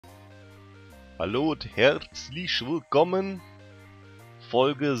Hallo und herzlich willkommen.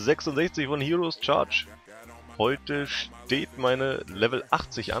 Folge 66 von Heroes Charge. Heute steht meine Level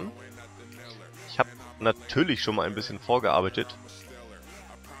 80 an. Ich habe natürlich schon mal ein bisschen vorgearbeitet.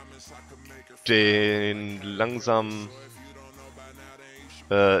 Den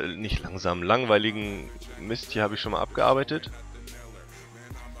langweiligen Mist hier habe ich schon mal abgearbeitet.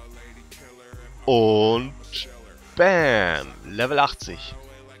 Und bam! Level 80.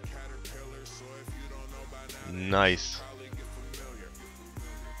 Nice.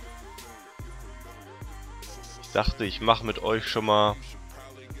 Ich dachte, ich mache mit euch schon mal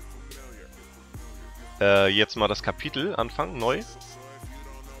jetzt mal das Kapitel anfangen, neu.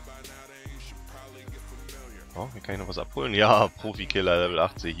 Oh, hier kann ich noch was abholen. Ja, Profikiller, Level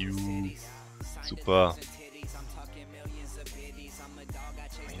 80. Super.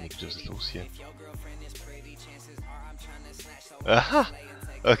 Was ist los hier? Aha,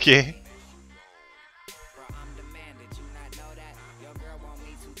 okay.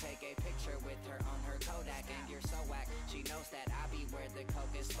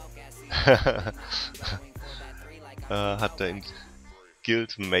 Hat dein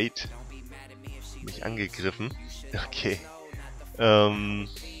Guildmate mich angegriffen? Okay.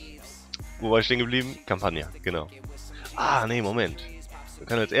 Wo war ich stehen geblieben? Kampagne, genau. Ah, nee, Moment. Wir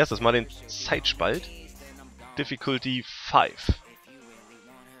können als erstes mal den Zeitspalt. Difficulty 5.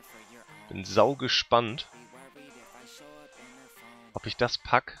 Bin sau gespannt, ob ich das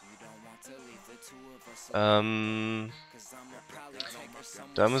pack.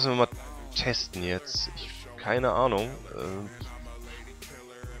 Da müssen wir mal testen jetzt. Keine Ahnung.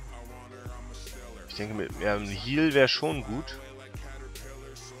 Ich denke, mit einem Heal wäre schon gut.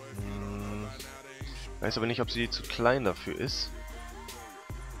 Weiß aber nicht, ob sie zu klein dafür ist.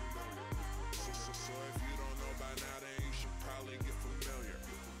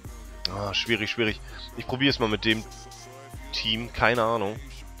 Ah, schwierig, schwierig. Ich probiere es mal mit dem Team. Keine Ahnung,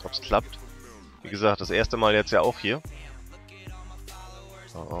 ob es klappt. Wie gesagt, das erste Mal jetzt ja auch hier.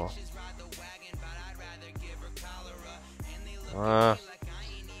 Oh, oh. Ah.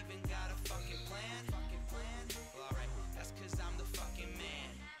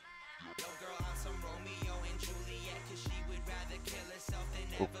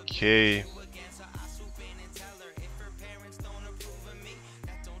 Okay.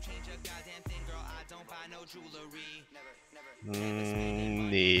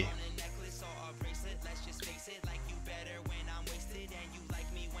 Nee.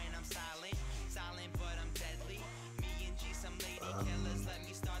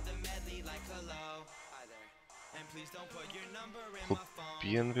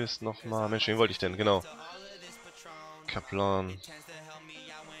 Probieren wir es nochmal. Mensch, wen wollte ich denn? Genau. Kaplan.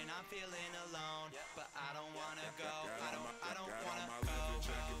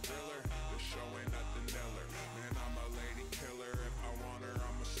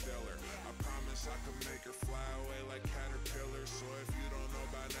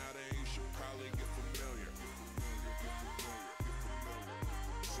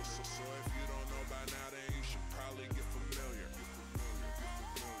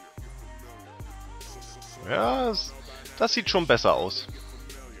 Ja, das sieht schon besser aus.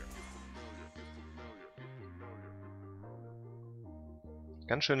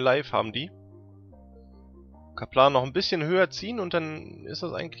 Ganz schön live haben die. Kaplan noch ein bisschen höher ziehen und dann ist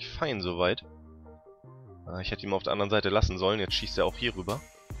das eigentlich fein soweit. Ich hätte ihn mal auf der anderen Seite lassen sollen. Jetzt schießt er auch hier rüber.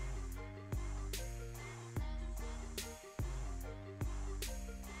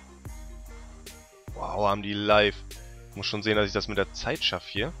 Wow, haben die live. Ich muss schon sehen, dass ich das mit der Zeit schaffe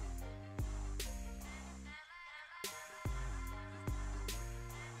hier.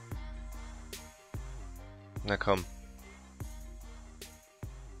 Na komm.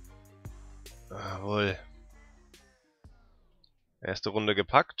 Jawohl. Erste Runde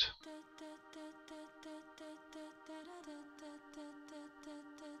gepackt.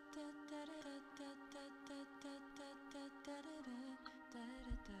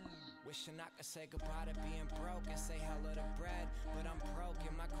 Wishing I could say goodbye to being broke and say hello to bread, but I'm broke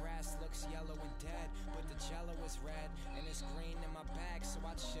and my grass looks yellow and dead, but the jello is red and it's green in my bag, so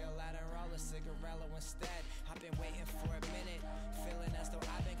I chill out and roll a cigarello instead. I've been waiting for a minute, feeling as though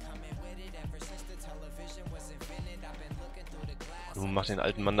I've been coming with it ever since the television was invented. I've been looking through the glass. Du machst den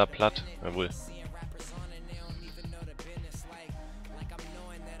alten Mann da platt. Jawohl.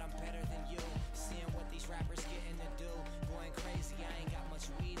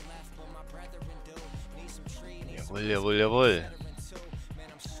 Jawohl, jawohl, jawohl.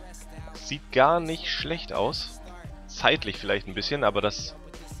 Sieht gar nicht schlecht aus. Zeitlich vielleicht ein bisschen, aber das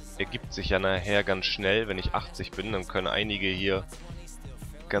ergibt sich ja nachher ganz schnell. Wenn ich 80 bin, dann können einige hier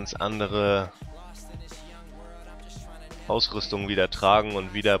ganz andere Ausrüstung wieder tragen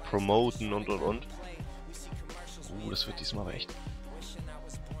und wieder promoten und. Das wird diesmal aber echt.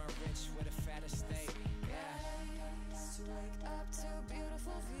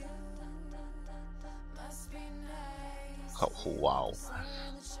 Oh, wow.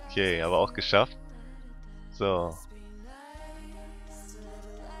 Okay, aber auch geschafft. So.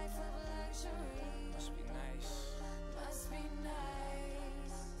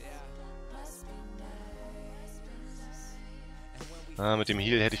 Mit dem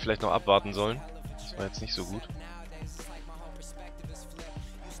Heal hätte ich vielleicht noch abwarten sollen. Das war jetzt nicht so gut.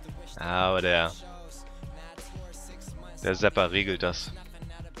 Aber der Zapper regelt das.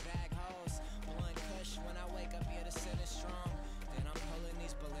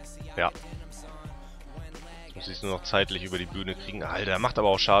 Ja. Muss ich es nur noch zeitlich über die Bühne kriegen. Alter, der macht aber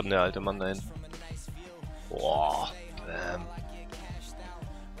auch Schaden, der alte Mann da hinten. Boah. Bam.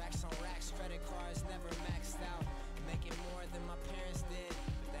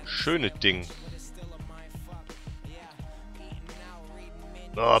 Schönes Ding.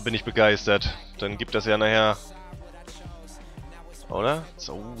 Oh, bin ich begeistert. Dann gibt das ja nachher... Oder?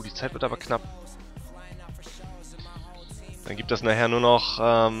 So, die Zeit wird aber knapp. Dann gibt das nachher nur noch...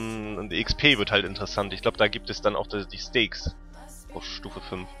 die XP wird halt interessant. Ich glaube, da gibt es dann auch die Stakes. Auf Stufe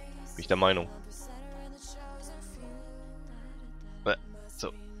 5. Bin ich der Meinung.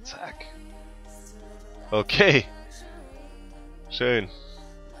 So, zack. Okay. Schön.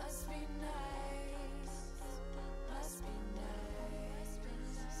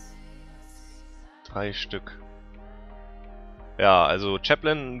 Drei Stück. Ja, also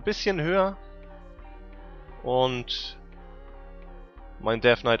Chaplain ein bisschen höher. Und mein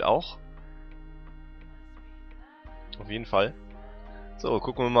Death Knight auch. Auf jeden Fall. So,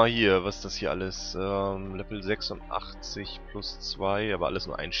 gucken wir mal hier, was ist das hier alles? Level 86 plus 2, aber alles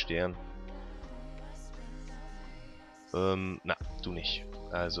nur ein Stern. Na, du nicht.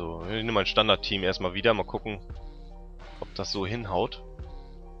 Also, ich nehme mein Standard-Team erstmal wieder. Mal gucken, ob das so hinhaut.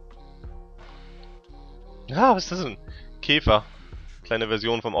 Ja, was ist das denn? Käfer. Kleine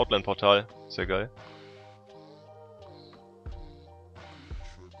Version vom Outline-Portal. Sehr geil.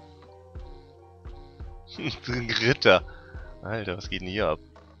 Ritter. Alter, was geht denn hier ab?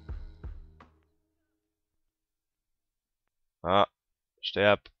 Ah,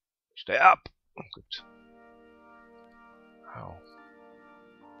 sterb. Sterb! Oh, gut. Au.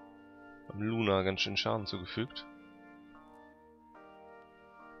 Haben Luna ganz schön Schaden zugefügt.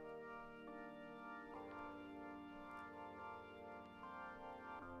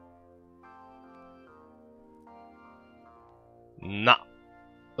 Na!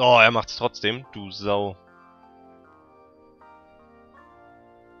 Oh, er macht's trotzdem, du Sau.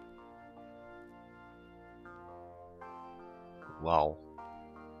 Wow.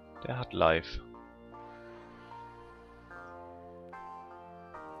 Der hat live.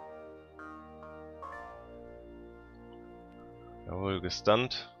 Jawohl,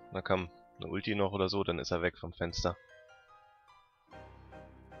 gestunt. Da kam eine Ulti noch oder so, dann ist er weg vom Fenster.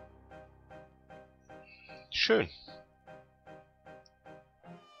 Schön.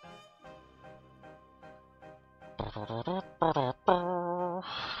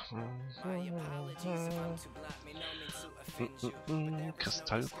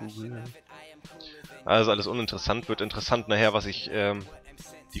 Kristallkugel. Also alles uninteressant. Wird interessant nachher, was ich...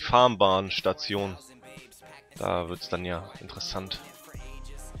 die Farmbahnstation. Da wird's dann ja interessant.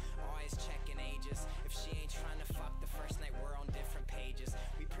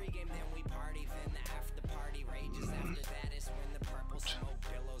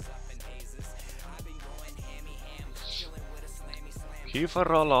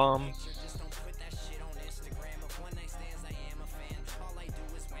 Käferalarm.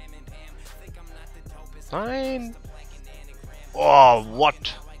 Nein! Oh,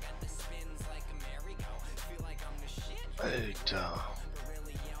 what? Alter.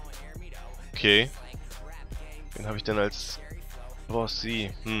 Okay. Wen habe ich denn als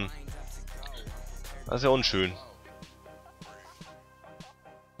Bossi? Das ist ja unschön.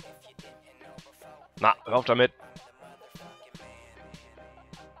 Na, hör auf damit.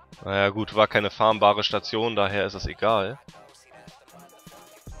 Naja gut, war keine farmbare Station, daher ist es egal.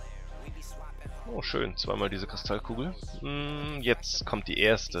 Oh schön, zweimal diese Kristallkugel. Jetzt kommt die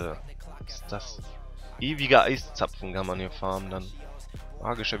erste. Was ist das? Ewiger Eiszapfen kann man hier farmen dann.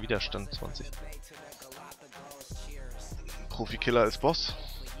 Magischer Widerstand 20. Profikiller als Boss.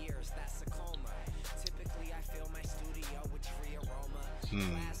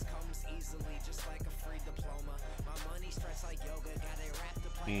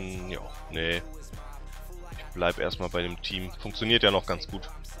 Ja, nee. Ich bleib erstmal bei dem Team. Funktioniert ja noch ganz gut.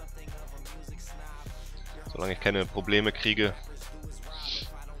 Solange ich keine Probleme kriege,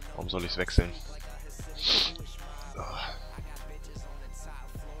 warum soll ich es wechseln?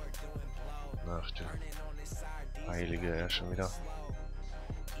 Ach du Heilige, ja schon wieder.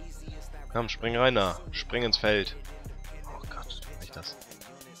 Komm, spring rein da. Spring ins Feld. Oh Gott, mach ich das?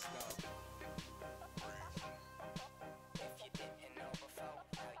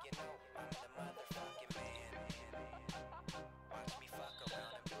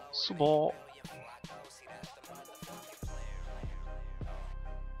 Super.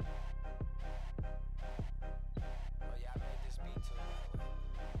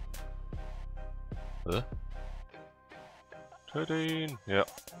 Töten. Ja.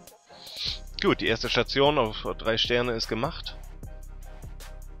 Gut, die erste Station auf 3 Sterne ist gemacht.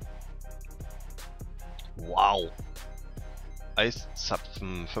 Wow.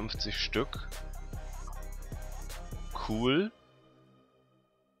 Eiszapfen, 50 Stück. Cool.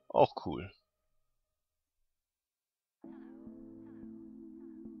 Auch cool.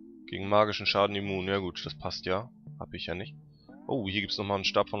 Gegen magischen Schaden immun. Ja gut, das passt ja. Hab ich ja nicht. Oh, hier gibt's nochmal einen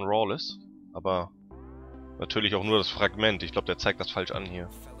Stab von Rawless. Aber natürlich auch nur das Fragment. Ich glaube, der zeigt das falsch an hier.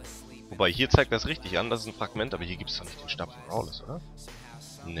 Wobei, hier zeigt das richtig an, das ist ein Fragment, aber hier gibt's doch nicht den Stab von Rawless, oder?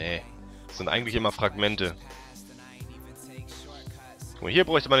 Nee. Das sind eigentlich immer Fragmente. Guck mal, hier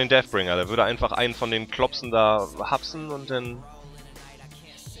bräuchte man den Deathbringer. Der würde einfach einen von den Klopsen da hapsen und dann...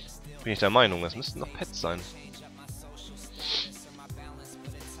 bin ich der Meinung, das müssten noch Pets sein.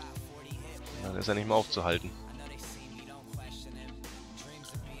 Ja, der ist ja nicht mehr aufzuhalten.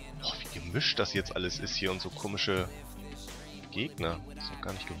 Boah, wie gemischt das jetzt alles ist hier und so komische Gegner. Das ist doch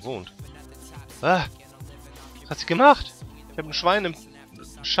gar nicht gewohnt. Ah! Was hat sie gemacht? Ich habe ein Schwein im...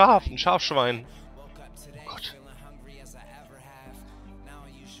 ein Schafschwein. Oh Gott.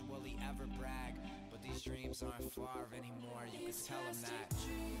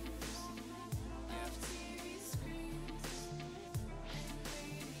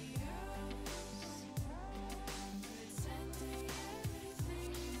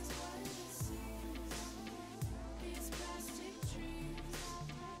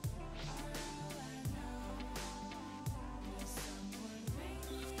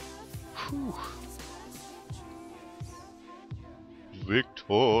 Puh.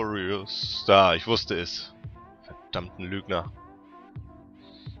 Victorious. Da, ich wusste es. Verdammten Lügner.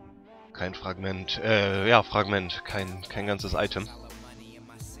 Kein Fragment. Ja, Fragment. Kein ganzes Item.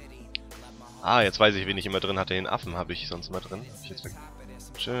 Ah, jetzt weiß ich, wen ich immer drin hatte. Den Affen habe ich sonst immer drin. Hab ich jetzt weg.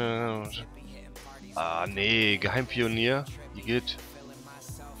 Ah, nee. Geheimpionier. Wie geht?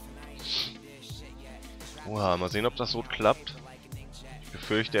 Oha, mal sehen, ob das so klappt. Ich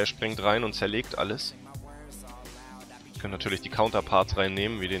befürchte, er springt rein und zerlegt alles. Wir können natürlich die Counterparts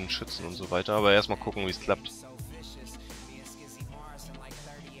reinnehmen, wie den Schützen und so weiter, aber erstmal gucken, wie es klappt.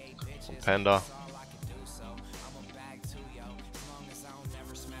 Und Panda.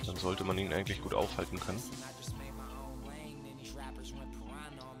 Dann sollte man ihn eigentlich gut aufhalten können.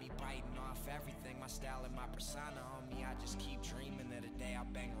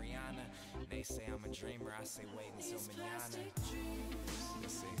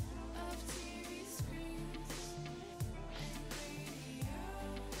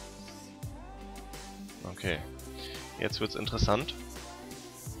 Okay, jetzt wird's interessant.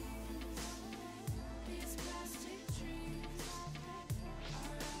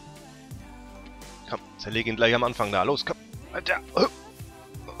 Komm, zerlege ihn gleich am Anfang da. Los, komm. Alter.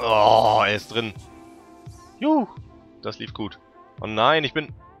 Oh, er ist drin. Juhu, das lief gut. Oh nein, ich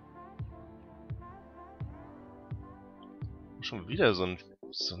bin... Schon wieder so ein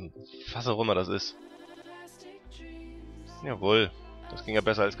was auch immer das ist. Jawohl, das ging ja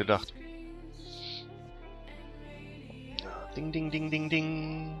besser als gedacht. Ding, ding, ding, ding,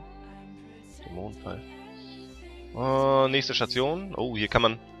 ding. Dämonenfall. Oh, nächste Station. Oh, hier kann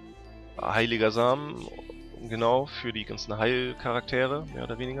man... Heiliger Samen. Genau, für die ganzen Heilcharaktere, mehr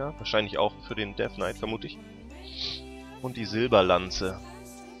oder weniger. Wahrscheinlich auch für den Death Knight, vermute ich. Und die Silberlanze.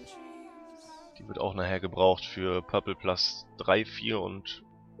 Die wird auch nachher gebraucht für Purple Plus 3, 4 und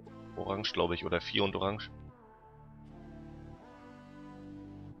Orange, glaube ich. Oder 4 und Orange.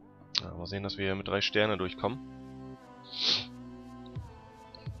 Ja, mal sehen, dass wir hier mit 3 Sterne durchkommen.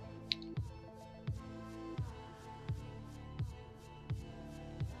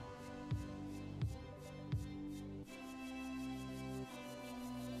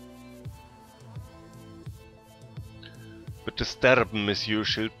 Bitte sterben, Monsieur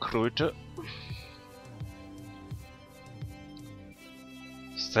Schildkröte.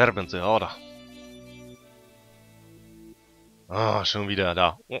 Sterben Sie, oder? Ah, schon wieder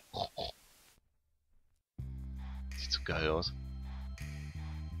da. Sieht so geil aus.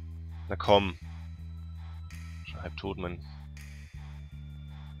 Na komm. halb tot, mein...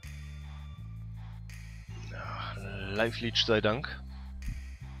 Ja, Live-Leech sei Dank.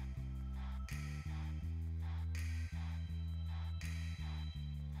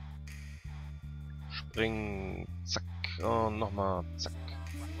 Spring, zack, und nochmal, zack.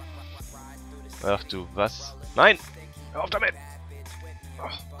 Ach du, was? Nein! Hör auf damit!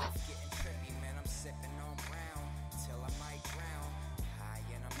 Ach.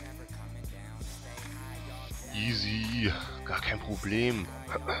 Easy, gar kein Problem.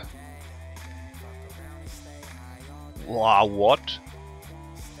 Wow, what?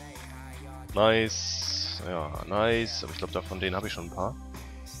 Nice, ja, nice. Aber ich glaube, von denen habe ich schon ein paar.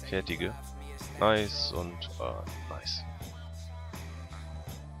 Fertige. Nice und nice.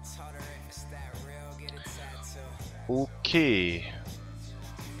 Okay.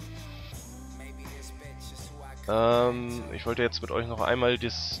 Ich wollte jetzt mit euch noch einmal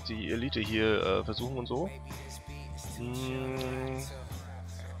die Elite hier versuchen und so.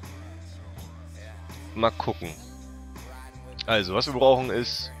 Mal gucken. Also, was wir brauchen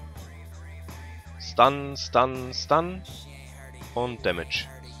ist Stun, Stun, Stun und Damage.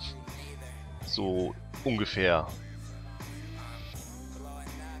 So ungefähr.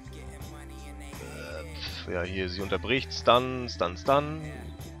 Ja, hier, sie unterbricht. Stun, Stun, Stun.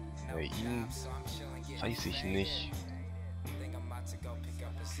 Ja, ihn weiß ich nicht.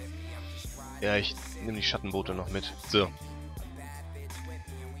 Ja, ich nehme die Schattenboote noch mit. So.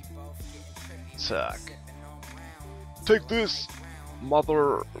 Zack. Take this,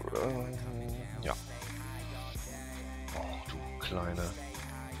 Mother. Ja. Oh, du Kleine.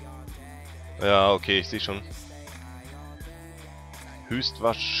 Ja, okay, ich sehe schon.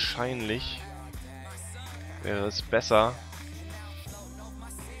 Höchstwahrscheinlich wäre es besser.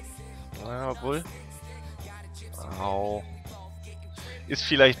 Ja, obwohl. Au. Ist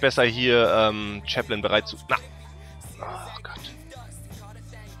vielleicht besser hier Chaplin bereit zu... Na! Oh Gott.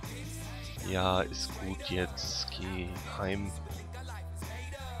 Ja, ist gut jetzt. Geh heim.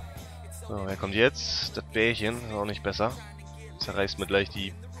 So, wer kommt jetzt? Das Bärchen. Ist auch nicht besser. Zerreißt mir gleich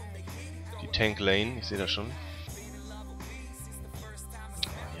die Tank Lane. Ich sehe das schon.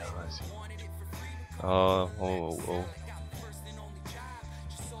 Ja, ist... Oh, oh, oh.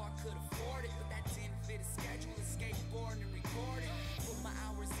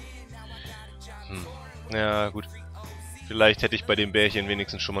 Ja, gut. Vielleicht hätte ich bei dem Bärchen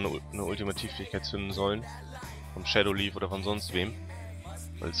wenigstens schon mal eine Ultimativfähigkeit zünden sollen. Vom Shadow Leaf oder von sonst wem.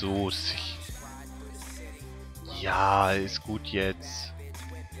 Weil so ist... Ja, ist gut jetzt.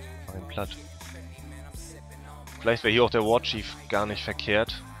 Mach ihn platt. Vielleicht wäre hier auch der War Chief gar nicht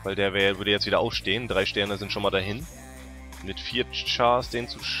verkehrt. Weil der würde jetzt wieder aufstehen. 3 Sterne sind schon mal dahin. Mit 4 Chars den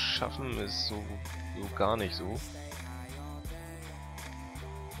zu schaffen, ist so gar nicht so.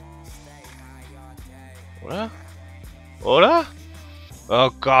 Oder? Oder?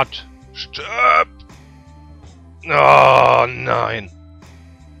 Oh Gott! Stirb! Oh nein!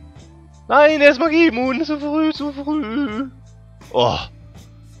 Nein, er ist Magie-immun! Zu früh, zu früh! Oh!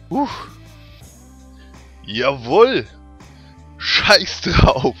 Jawohl! Scheiß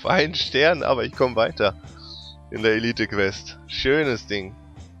drauf! 1 Stern, aber ich komme weiter. In der Elite-Quest. Schönes Ding.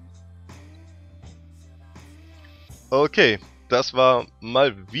 Okay, das war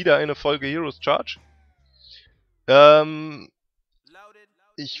mal wieder eine Folge Heroes Charge.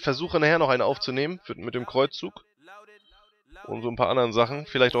 Ich versuche nachher noch eine aufzunehmen mit dem Kreuzzug und so ein paar anderen Sachen.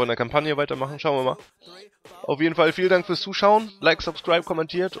 Vielleicht auch in der Kampagne weitermachen, schauen wir mal. Auf jeden Fall vielen Dank fürs Zuschauen. Like, subscribe,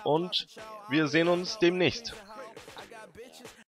 kommentiert und wir sehen uns demnächst.